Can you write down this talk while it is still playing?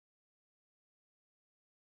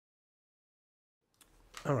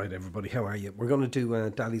All right, everybody, how are you? We're going to do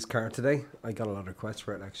Dali's car today. I got a lot of requests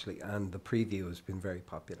for it actually, and the preview has been very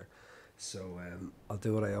popular. So I'll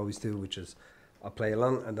do what I always do, which is I'll play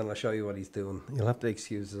along and then I'll show you what he's doing. You'll have to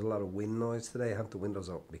excuse there's a lot of wind noise today. I have the windows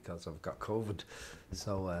up because I've got COVID,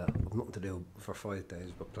 so I've nothing to do for 5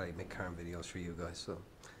 days but play Mick Karn videos for you guys. So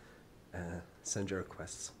send your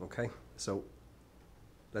requests, okay? So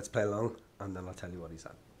let's play along and then I'll tell you what he's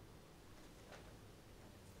at.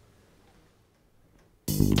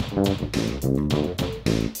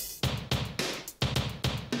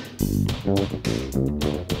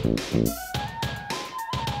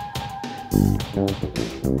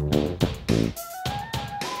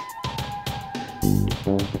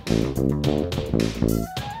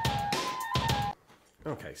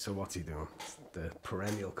 Okay, so what's he doing? It's the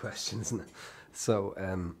perennial question, isn't it? So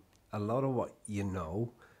a lot of what you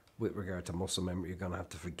know with regard to muscle memory you're going to have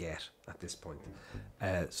to forget at this point.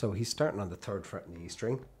 So he's starting on the 3rd fret in the E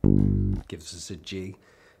string, gives us a G.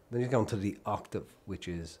 Then he's going to the octave, which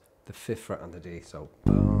is the 5th fret on the D. So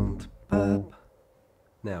bum, bum.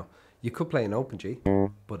 Now you could play an open G,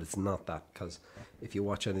 but it's not that, because if you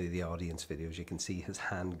watch any of the audience videos you can see his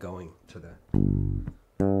hand going to the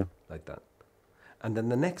like that. And then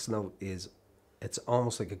the next note is, it's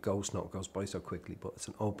almost like a ghost note, it goes by so quickly, but it's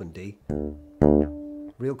an open D.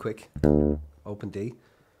 Real quick, open D.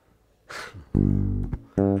 And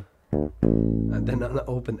then an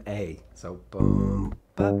open A. So boom,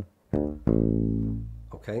 bap.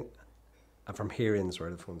 Okay. And from here in is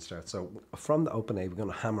where the fun starts. So from the open A, we're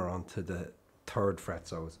going to hammer on to the 3rd fret.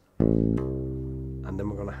 So and then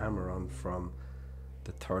we're going to hammer on from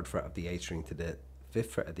the 3rd fret of the A string to the 5th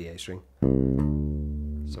fret of the A string.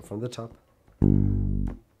 So from the top.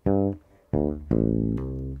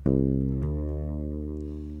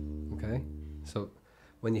 Okay. So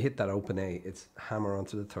when you hit that open A, it's hammer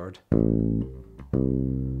onto the 3rd.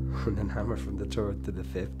 And then hammer from the 3rd to the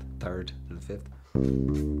 5th, 3rd to the 5th.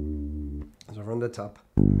 So from the top.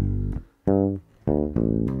 And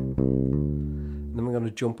then we're going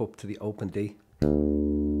to jump up to the open D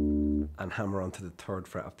and hammer onto the 3rd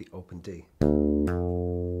fret of the open D.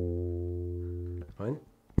 Fine.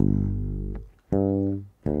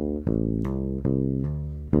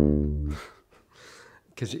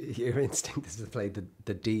 Because your instinct is to play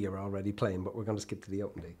the D you're already playing, but we're going to skip to the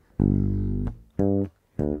open D.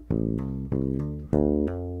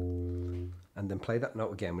 And then play that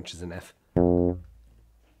note again, which is an F.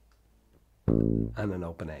 And an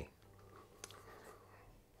open A.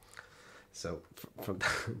 So from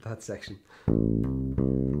that section.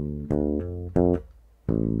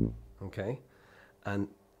 Okay. And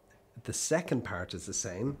the second part is the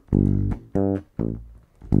same.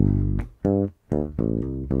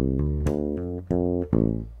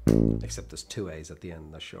 Except there's 2 A's at the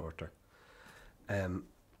end, they're shorter.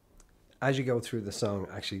 As you go through the song,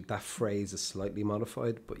 actually that phrase is slightly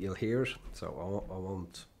modified, but you'll hear it, so I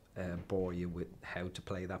won't bore you with how to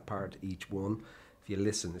play that part, each one. If you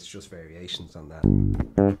listen, it's just variations on that.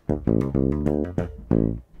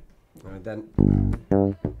 And then,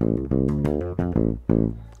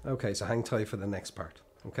 okay, so hang tight for the next part,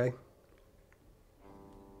 okay?